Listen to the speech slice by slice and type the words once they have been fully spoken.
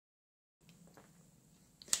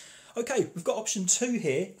Okay, we've got option 2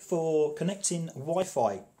 here for connecting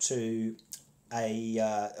Wi-Fi to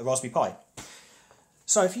a Raspberry Pi.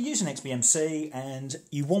 So if you use an XBMC and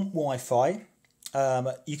you want Wi-Fi,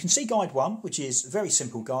 you can see guide 1, which is a very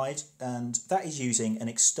simple guide, and that is using an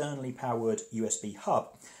externally powered USB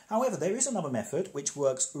hub. However, there is another method which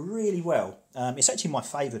works really well. It's actually my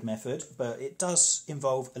favoured method, but it does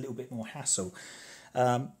involve a little bit more hassle.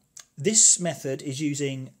 This method is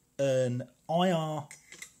using an IR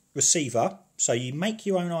receiver. So you make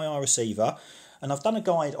your own IR receiver, and I've done a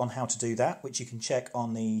guide on how to do that, which you can check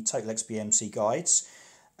on the Total XBMC guides.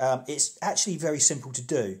 It's actually very simple to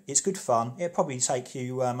do. It's good fun. It'll probably take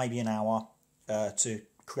you maybe an hour to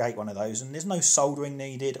create one of those, and there's no soldering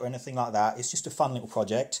needed or anything like that. It's just a fun little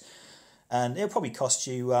project, and it'll probably cost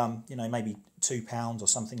you, you know, maybe £2 or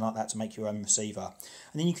something like that to make your own receiver.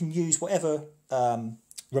 And then you can use whatever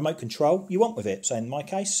remote control you want with it. So in my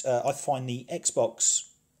case, I find the Xbox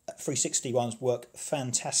 360 ones work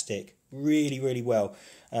fantastic, really well.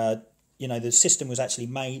 You know, the system was actually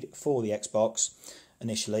made for the Xbox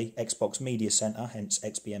initially, Xbox Media Center, hence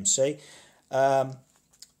XBMC.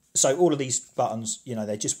 So all of these buttons, you know,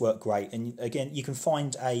 they just work great. And again, you can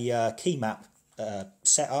find a key map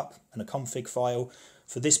setup and a config file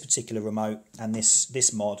for this particular remote and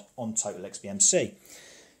this mod on Total XBMC.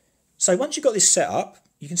 So once you've got this set up,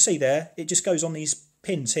 you can see there, it just goes on these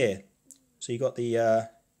pins here. So you've got the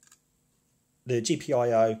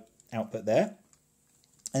GPIO output there,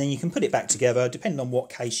 and then you can put it back together. Depending on what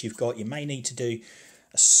case you've got, you may need to do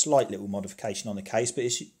a slight little modification on the case, but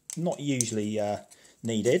it's not usually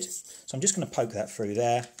needed. So I'm just going to poke that through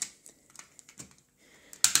there.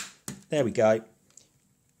 There we go,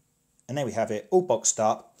 and there we have it all boxed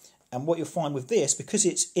up. And what you'll find with this, because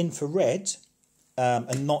it's infrared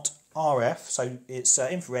and not RF, so it's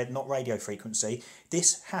infrared, not radio frequency,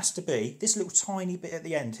 this has to be, this little tiny bit at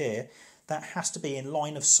the end here, that has to be in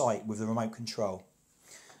line of sight with the remote control.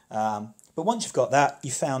 But once you've got that,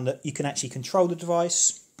 you found that you can actually control the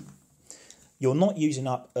device. You're not using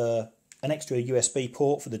up an extra USB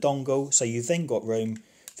port for the dongle, so you've then got room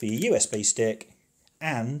for your USB stick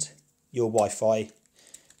and your Wi-Fi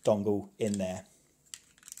dongle in there,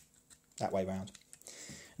 that way round.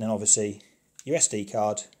 And then obviously your SD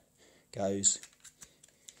card goes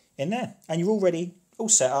in there, and you're already all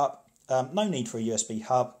set up. No need for a USB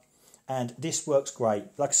hub. And this works great.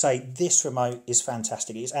 Like I say, this remote is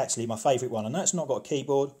fantastic. It's actually my favourite one. I know it's not got a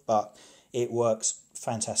keyboard, but it works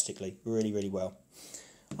fantastically, really well.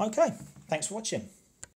 Okay, thanks for watching.